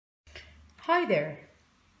Hi there.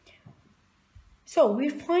 So we're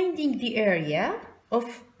finding the area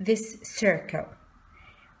of this circle.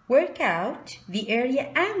 Work out the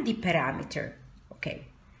area and the parameter. Okay,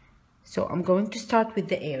 so I'm going to start with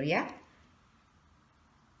the area.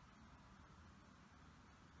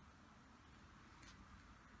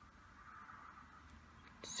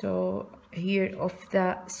 So here of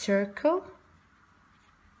the circle,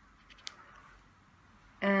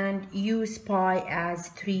 and use pi as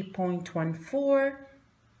 3.14,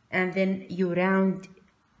 and then you round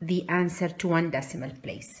the answer to 1 decimal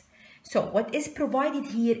place. So what is provided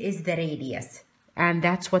here is the radius, and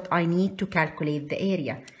that's what I need to calculate the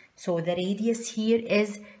area. So the radius here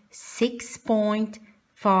is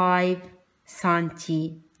 6.5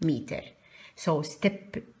 centimeter. So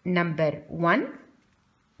step number 1,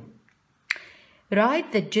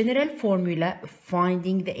 write the general formula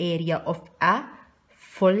finding the area of a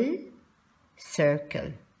full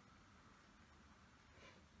circle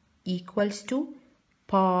equals to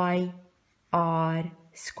pi r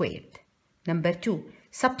squared. Number 2,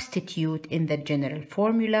 substitute in the general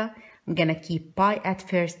formula. I'm gonna keep pi at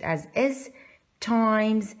first as is,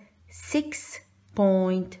 times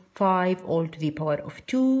 6.5 all to the power of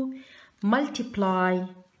 2, multiply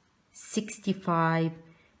 65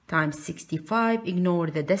 times 65,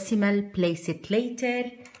 ignore the decimal, place it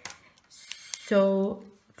later. So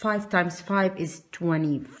 5 times 5 is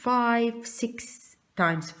 25, 6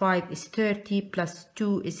 times 5 is 30, plus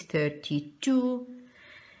 2 is 32,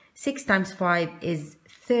 6 times 5 is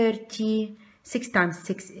 30, 6 times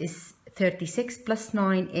 6 is 36, plus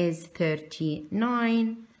 9 is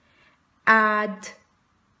 39, add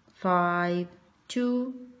 5,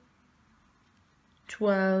 2,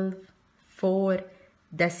 12, 4,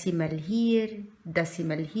 decimal here,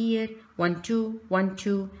 1, 2, 1,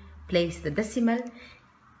 2, place the decimal,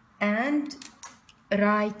 and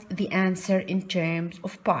write the answer in terms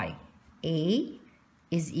of pi. A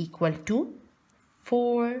is equal to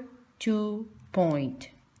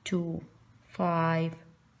 42.25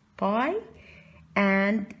 pi,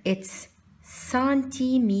 and it's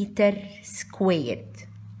centimeter squared.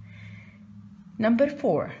 Number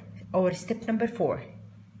 4, or step number 4,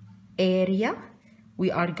 area.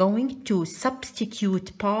 We are going to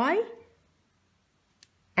substitute pi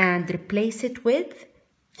and replace it with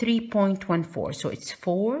 3.14. So it's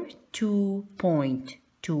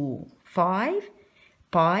 42.25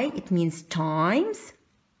 pi, it means times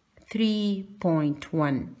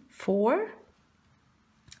 3.14,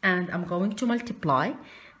 and I'm going to multiply.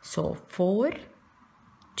 So 4,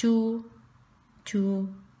 2,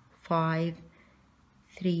 2, 5,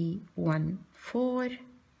 3, 1, 4,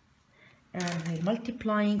 and we're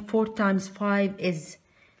multiplying. 4 times 5 is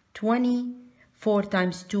 20, 4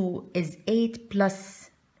 times 2 is 8, plus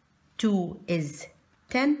 2 is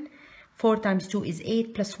 10, 4 times 2 is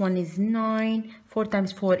 8, plus 1 is 9, 4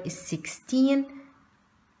 times 4 is 16,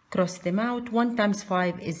 cross them out. 1 times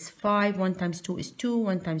 5 is 5, 1 times 2 is 2,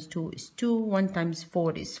 1 times 2 is 2, 1 times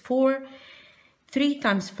 4 is 4, 3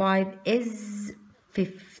 times 5 is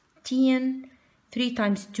 15, 3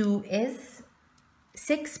 times 2 is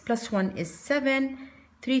 6, plus 1 is 7,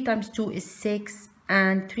 3 times 2 is 6,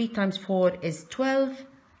 and 3 times 4 is 12,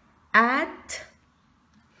 add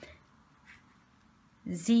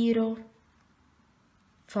 0,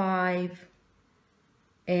 5,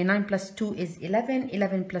 9 plus 2 is 11,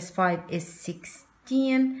 11 plus 5 is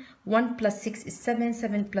 16, 1 plus 6 is 7,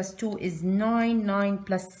 7 plus 2 is 9, 9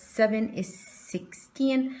 plus 7 is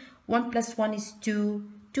 16, 1 plus 1 is 2,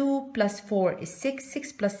 2 plus 4 is 6,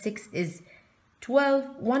 6 plus 6 is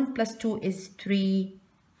 12, 1 plus 2 is 3,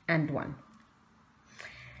 and 1.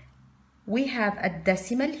 We have a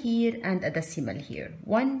decimal here and a decimal here.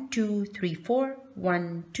 1, 2, 3, 4,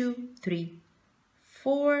 1, 2, 3,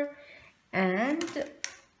 4, and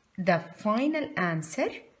the final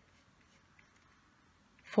answer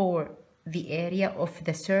for the area of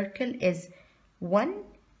the circle is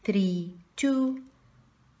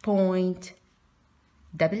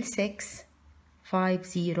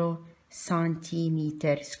 132.6650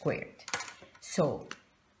 centimeter squared. So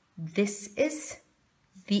this is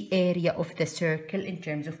the area of the circle in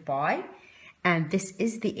terms of pi, and this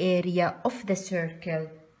is the area of the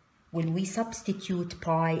circle when we substitute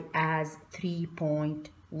pi as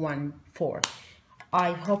 3.14.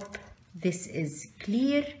 I hope this is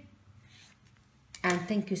clear, and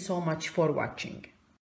thank you so much for watching.